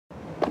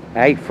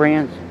Hey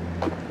friends,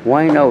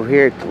 Wayne over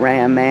here at the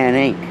Ram Man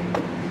Inc.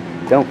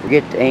 Don't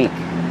forget the ink.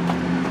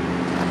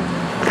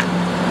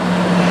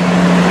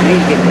 I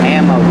need to get the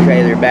ammo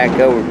trailer back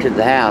over to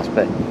the house,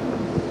 but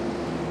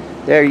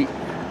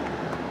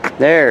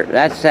there,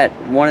 that's that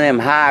one of them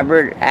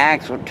hybrid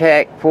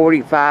Axletech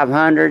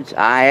 4500s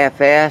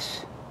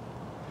IFS.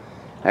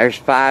 There's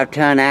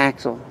 5-ton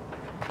axle.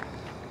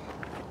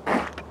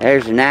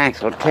 There's an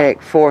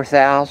Axletech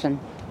 4000.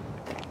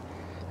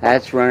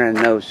 That's running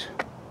those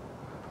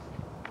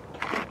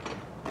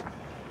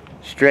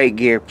straight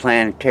gear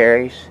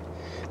Planetaries.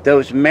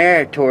 Those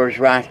Meritors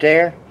right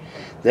there,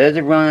 they're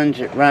the ones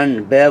that run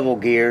the bevel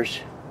gears,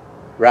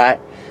 right?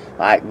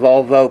 Like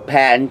Volvo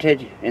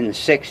patented in the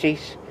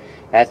 60s.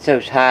 That's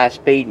those high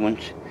speed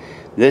ones.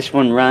 This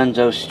one runs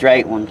those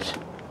straight ones.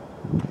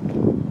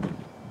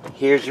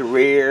 Here's the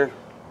rear.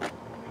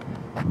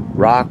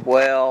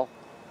 Rockwell,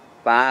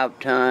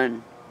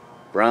 5-ton,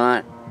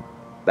 front,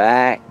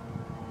 back.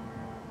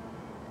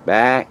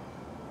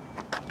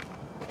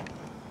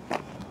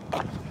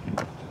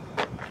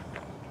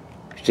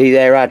 See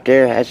that right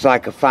there? That's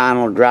like a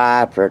final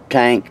drive for a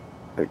tank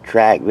or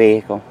track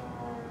vehicle.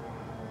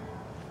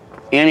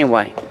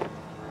 Anyway,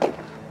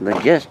 the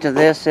gist of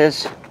this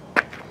is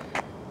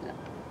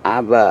I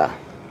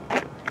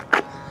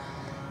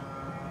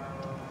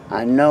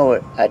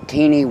know a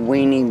teeny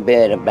weeny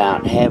bit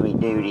about heavy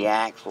duty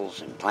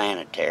axles and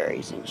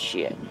Planetaries and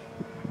shit.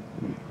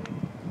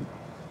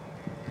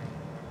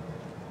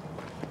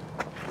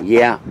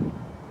 Yeah,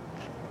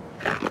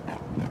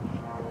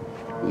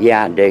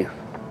 I do.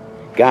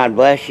 God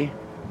bless you.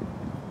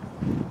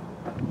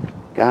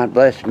 God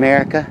bless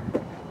America.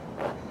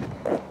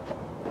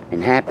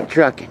 And happy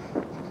trucking.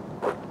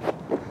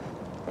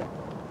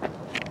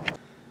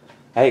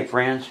 Hey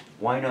friends,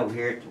 Wayne over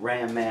here at the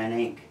Ram Man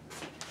Inc.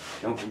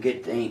 Don't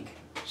forget the ink.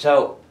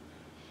 So,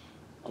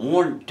 I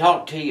wanted to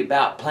talk to you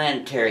about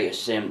planetary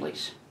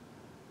assemblies.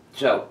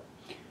 So,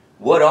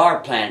 what are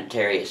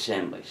planetary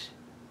assemblies?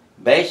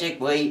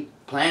 Basically,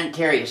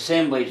 planetary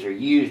assemblies are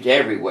used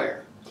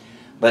everywhere.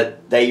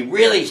 But they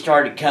really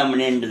started coming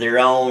into their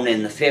own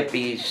in the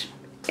 50s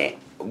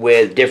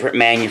with different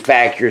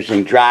manufacturers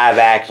and drive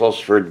axles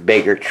for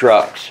bigger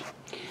trucks.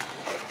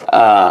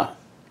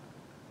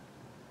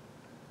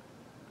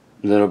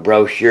 Little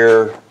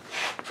brochure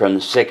from the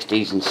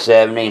 60s and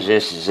 70s.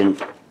 This is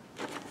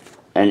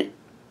an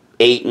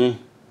Eaton.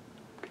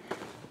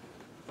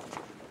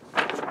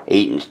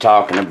 Eaton's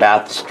talking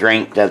about the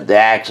strength of the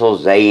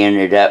axles. They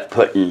ended up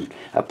putting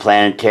a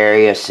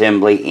planetary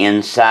assembly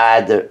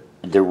inside the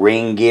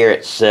ring gear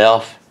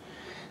itself.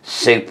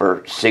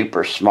 Super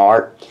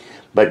smart.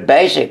 But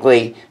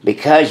basically,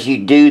 because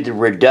you do the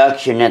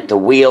reduction at the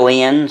wheel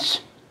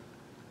ends,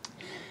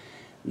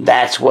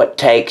 that's what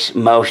takes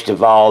most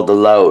of all the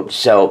load.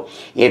 So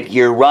if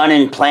you're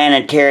running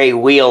planetary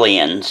wheel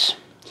ends,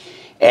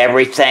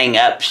 everything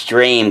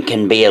upstream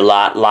can be a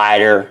lot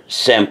lighter,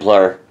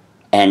 simpler,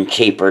 and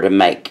cheaper to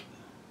make.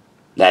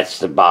 That's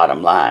the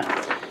bottom line.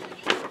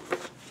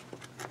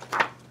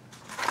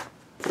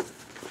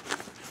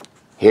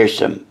 Here's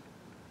some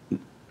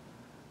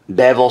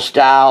bevel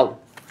style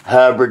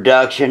hub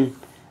reduction.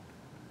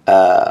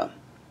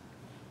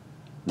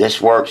 This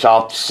works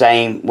off the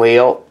same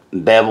wheel.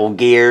 Bevel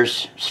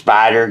gears,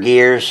 spider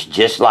gears,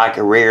 just like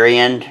a rear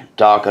end.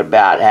 Talking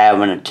about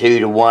having a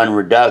 2-to-1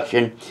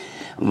 reduction.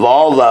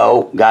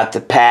 Volvo got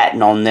the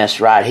patent on this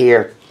right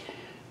here.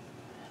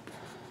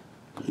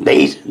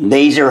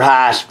 These are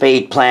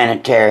high-speed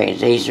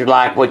planetaries. These are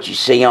like what you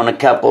see on a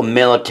couple of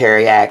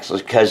military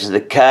axles. Because of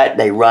the cut,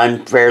 they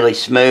run fairly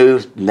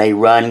smooth, and they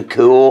run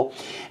cool.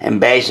 And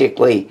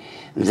basically,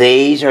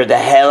 these are the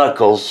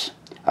helicals,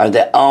 are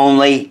the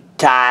only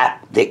type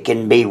that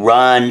can be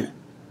run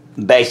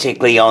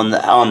basically on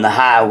the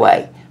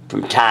highway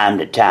from time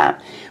to time.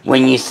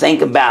 When you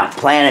think about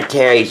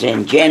planetaries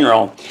in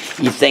general,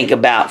 you think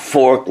about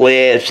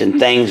forklifts and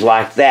things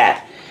like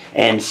that.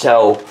 And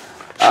so,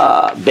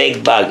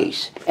 big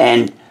buggies.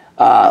 And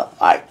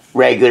like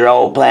regular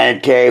old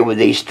planetary with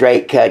these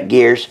straight cut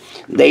gears,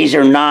 these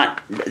are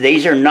not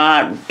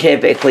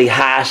typically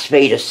high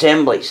speed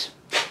assemblies.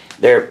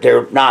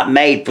 They're not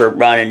made for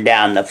running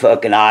down the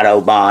fucking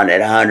Autobahn at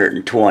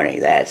 120.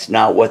 That's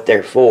not what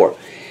they're for.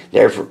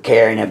 They're for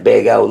carrying a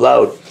big old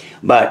load.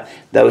 But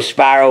those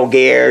spiral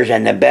gears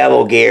and the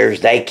bevel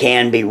gears, they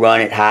can be run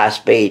at high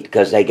speed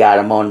because they got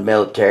them on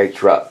military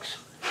trucks.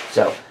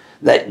 So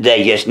they're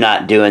just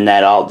not doing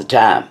that all the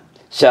time.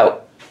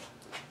 So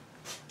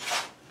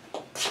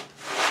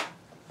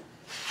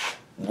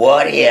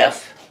what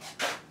if,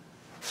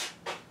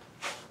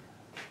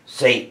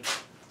 see,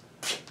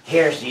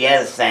 here's the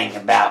other thing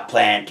about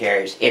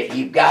planetaries. If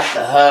you've got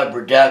the hub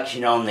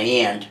reduction on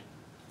the end,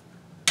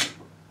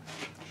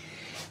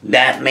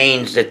 that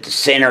means that the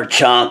center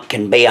chunk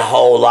can be a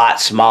whole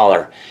lot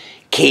smaller.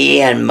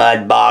 Key and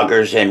mud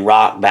boggers and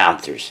rock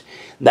bouncers.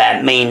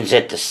 That means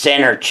that the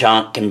center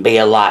chunk can be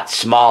a lot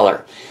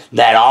smaller.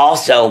 That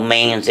also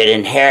means that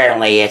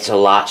inherently it's a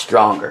lot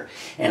stronger.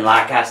 And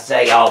like I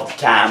say all the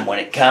time, when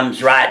it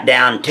comes right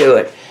down to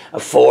it, a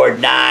Ford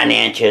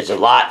 9-inch is a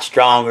lot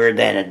stronger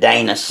than a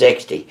Dana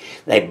 60.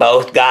 They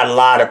both got a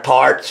lot of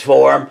parts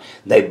for them.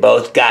 They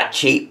both got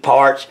cheap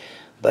parts,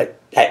 but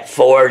that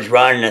Ford's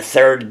running a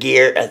third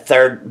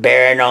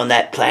bearing on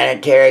that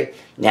Planetary.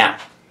 Now,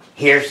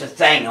 here's the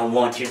thing I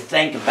want you to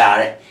think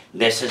about it.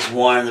 This is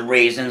one of the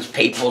reasons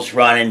people's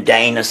running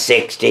Dana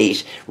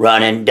 60s,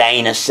 running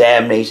Dana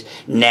 70s.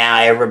 Now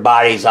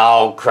everybody's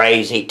all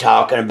crazy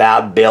talking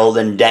about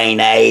building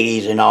Dana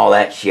 80s and all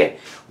that shit.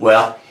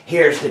 Well,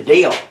 here's the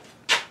deal.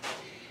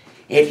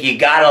 If you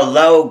got a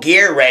low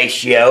gear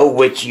ratio,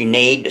 which you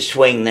need to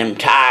swing them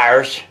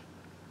tires,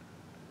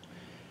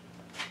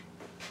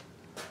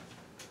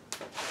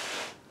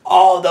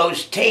 all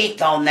those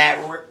teeth on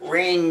that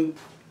ring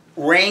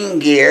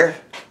gear,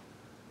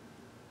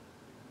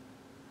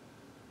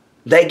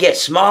 they get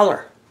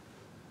smaller.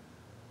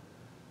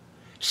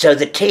 So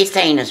the teeth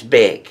ain't as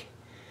big.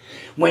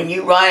 When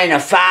you running a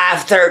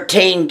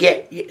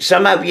 513,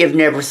 some of you have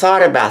never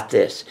thought about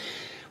this.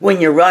 When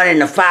you're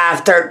running a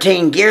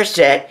 513 gear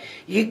set,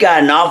 you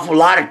got an awful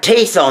lot of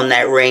teeth on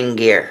that ring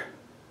gear.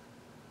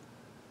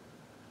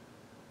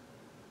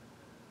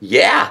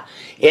 Yeah,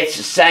 it's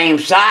the same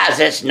size.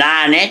 It's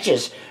 9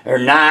 inches or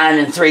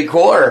 9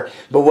 3/4.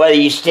 But whether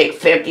you stick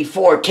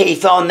 54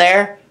 teeth on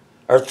there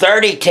or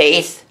 30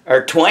 teeth,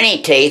 or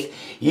 20 teeth,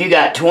 you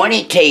got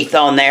 20 teeth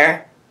on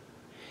there,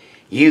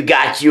 you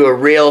got you a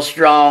real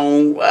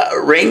strong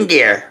ring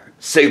gear,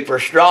 super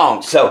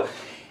strong. So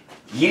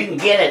you can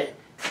get it.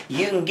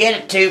 You can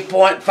get a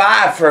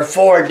 2.5 for a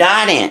Ford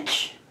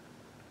 9-inch.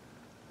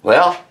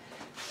 Well,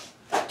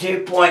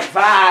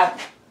 2.5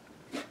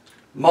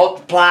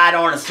 multiplied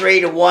on a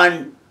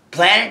 3-to-1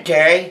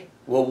 Planetary.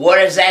 Well, what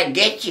does that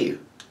get you?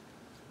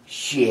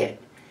 Shit.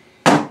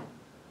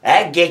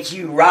 That gets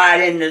you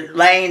right in the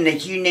lane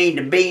that you need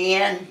to be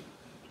in.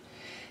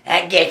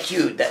 That gets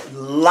you the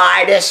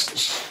lightest,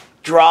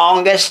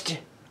 strongest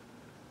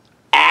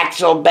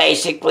axle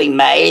basically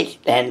made.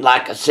 And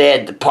like I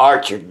said, the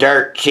parts are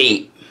dirt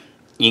cheap.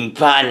 You can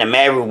find them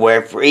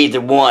everywhere for either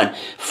one,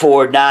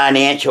 Ford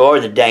 9-inch or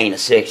the Dana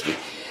 60.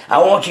 I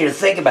want you to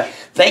think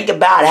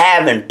about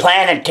having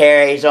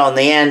Planetaries on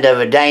the end of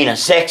a Dana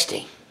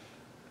 60.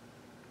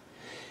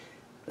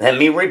 Let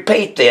me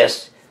repeat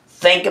this.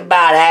 Think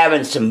about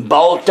having some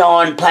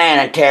bolt-on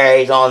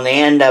Planetaries on the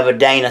end of a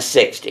Dana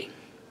 60.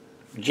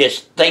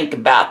 Just think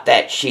about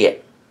that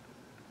shit.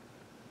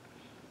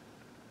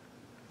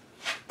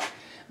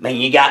 I mean,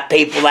 you got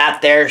people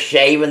out there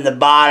shaving the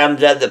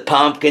bottoms of the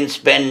pumpkin,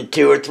 spending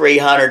 $200 or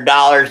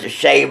 $300 to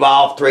shave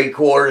off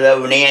 3/4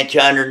 of an inch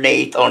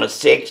underneath on a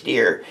 60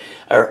 or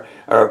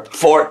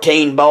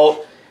 14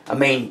 bolt. I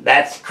mean,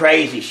 that's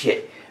crazy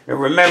shit. Now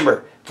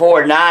remember,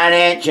 for a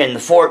 9-inch and the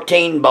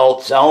 14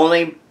 bolts, the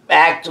only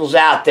axles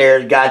out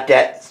there got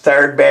that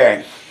third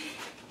bearing.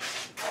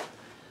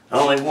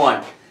 Only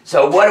one.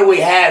 So what do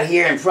we have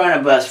here in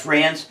front of us,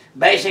 friends?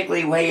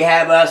 Basically, we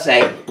have us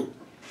a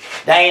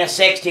Dana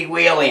 60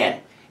 wheel in.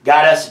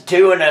 Got us a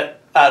 2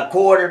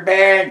 1/4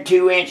 bearing,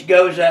 2-inch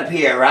goes up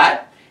here,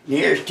 right?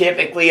 Here's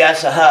typically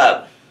us a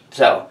hub.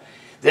 So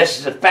this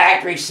is a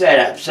factory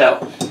setup.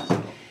 So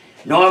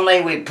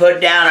normally we put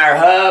down our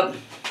hub,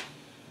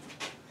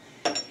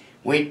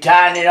 we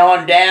tighten it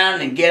on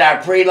down and get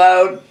our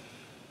preload,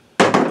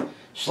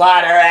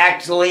 slide our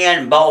axle in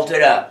and bolt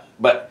it up.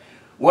 But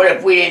what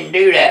if we didn't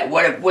do that?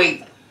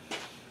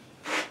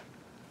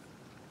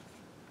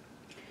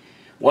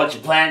 What's a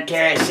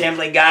Planetary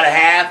assembly got to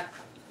have?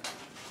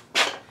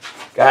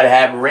 Got to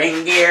have a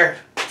ring gear,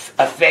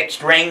 a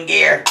fixed ring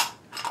gear,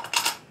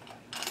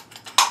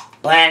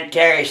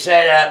 Planetary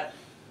setup,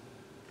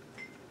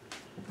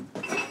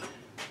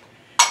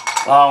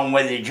 along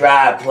with the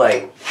drive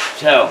plate.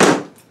 So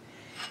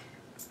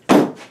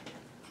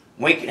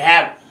we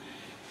can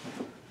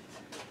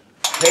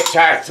fix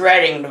our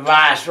threading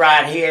device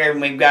right here,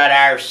 and we've got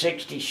our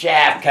 60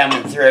 shaft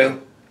coming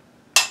through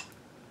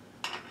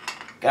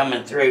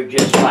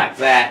just like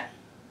that.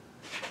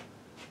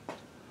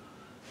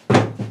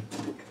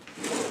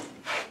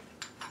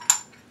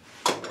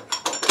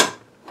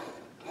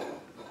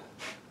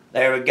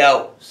 There we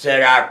go.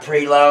 Set our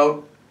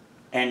preload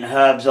and the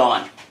hub's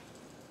on.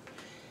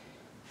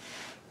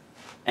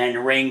 And the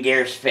ring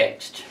gear's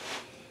fixed.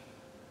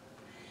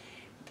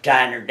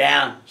 Tighten her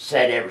down,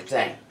 set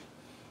everything.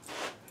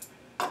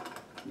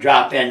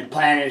 Drop in the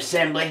planet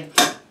assembly,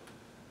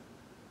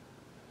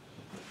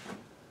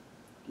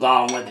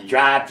 along with the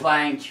drive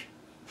flange.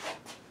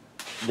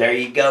 There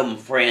you go, my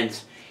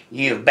friends.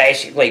 You've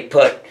basically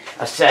put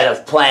a set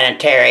of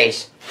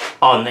Planetaries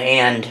on the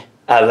end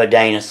of a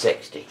Dana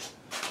 60.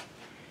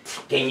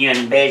 Can you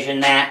envision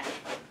that?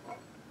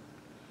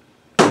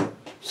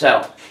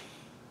 So,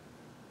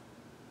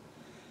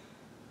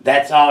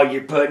 that's all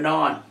you're putting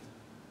on.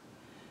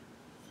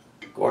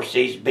 Of course,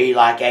 these would be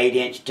like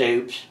 8-inch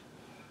tubes.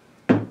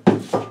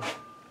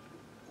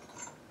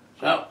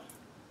 So,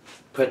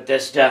 put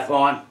this stuff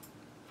on.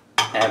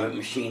 Haven't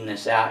machined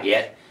this out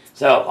yet.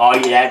 So, all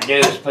you have to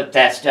do is put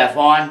that stuff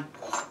on.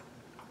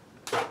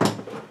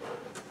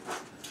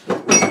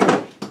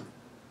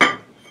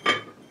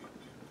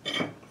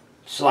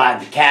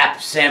 slide the cap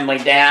assembly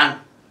down,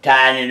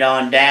 tighten it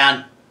on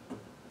down,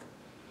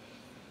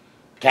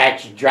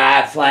 attach your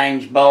drive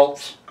flange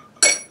bolts,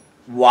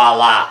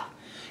 voila.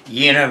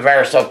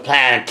 Universal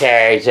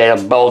Planetaries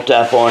that'll bolt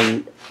up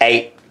on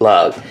 8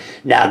 lugs.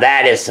 Now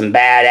that is some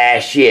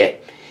badass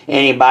shit.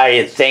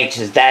 Anybody that thinks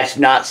that's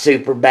not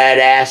super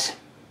badass,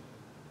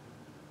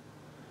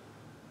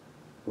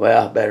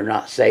 well, better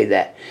not say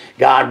that.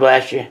 God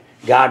bless you.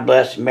 God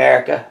bless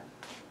America.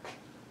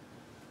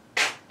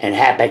 And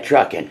happy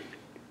trucking.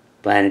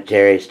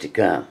 Planetaries to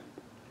come.